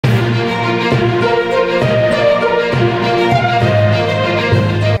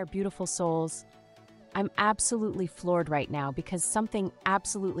beautiful souls. I'm absolutely floored right now because something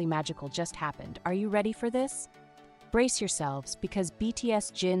absolutely magical just happened. Are you ready for this? Brace yourselves because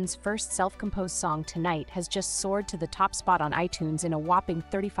BTS Jin's first self-composed song, Tonight, has just soared to the top spot on iTunes in a whopping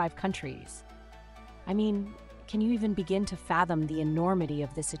 35 countries. I mean, can you even begin to fathom the enormity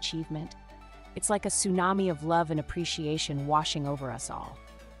of this achievement? It's like a tsunami of love and appreciation washing over us all.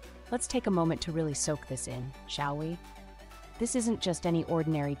 Let's take a moment to really soak this in, shall we? This isn't just any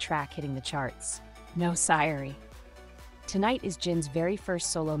ordinary track hitting the charts. No siree. Tonight is Jin's very first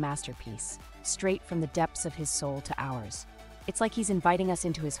solo masterpiece, straight from the depths of his soul to ours. It's like he's inviting us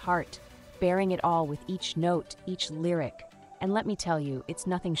into his heart, bearing it all with each note, each lyric. And let me tell you, it's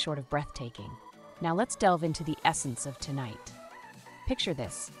nothing short of breathtaking. Now let's delve into the essence of Tonight. Picture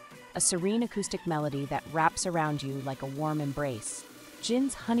this, a serene acoustic melody that wraps around you like a warm embrace.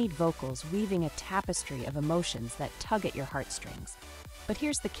 Jin's honeyed vocals weaving a tapestry of emotions that tug at your heartstrings. But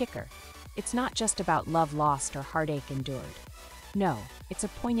here's the kicker. It's not just about love lost or heartache endured. No, it's a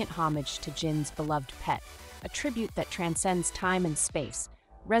poignant homage to Jin's beloved pet, a tribute that transcends time and space,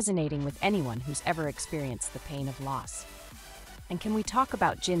 resonating with anyone who's ever experienced the pain of loss. And can we talk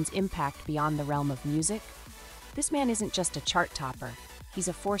about Jin's impact beyond the realm of music? This man isn't just a chart topper, he's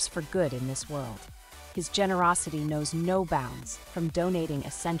a force for good in this world. His generosity knows no bounds, from donating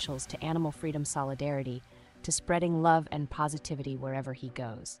essentials to animal freedom solidarity to spreading love and positivity wherever he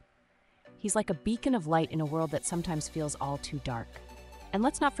goes. He's like a beacon of light in a world that sometimes feels all too dark. And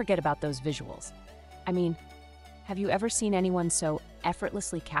let's not forget about those visuals. I mean, have you ever seen anyone so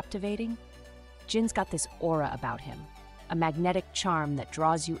effortlessly captivating? Jin's got this aura about him, a magnetic charm that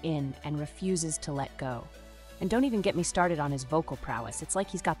draws you in and refuses to let go. And don't even get me started on his vocal prowess. It's like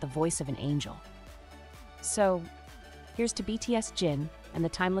he's got the voice of an angel. So, here's to BTS Jin and the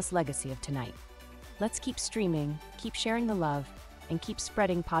timeless legacy of Tonight. Let's keep streaming, keep sharing the love, and keep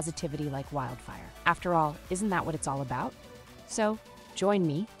spreading positivity like wildfire. After all, isn't that what it's all about? So, join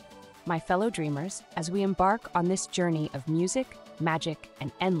me, my fellow dreamers, as we embark on this journey of music, magic,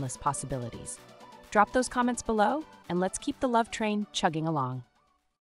 and endless possibilities. Drop those comments below, and let's keep the love train chugging along.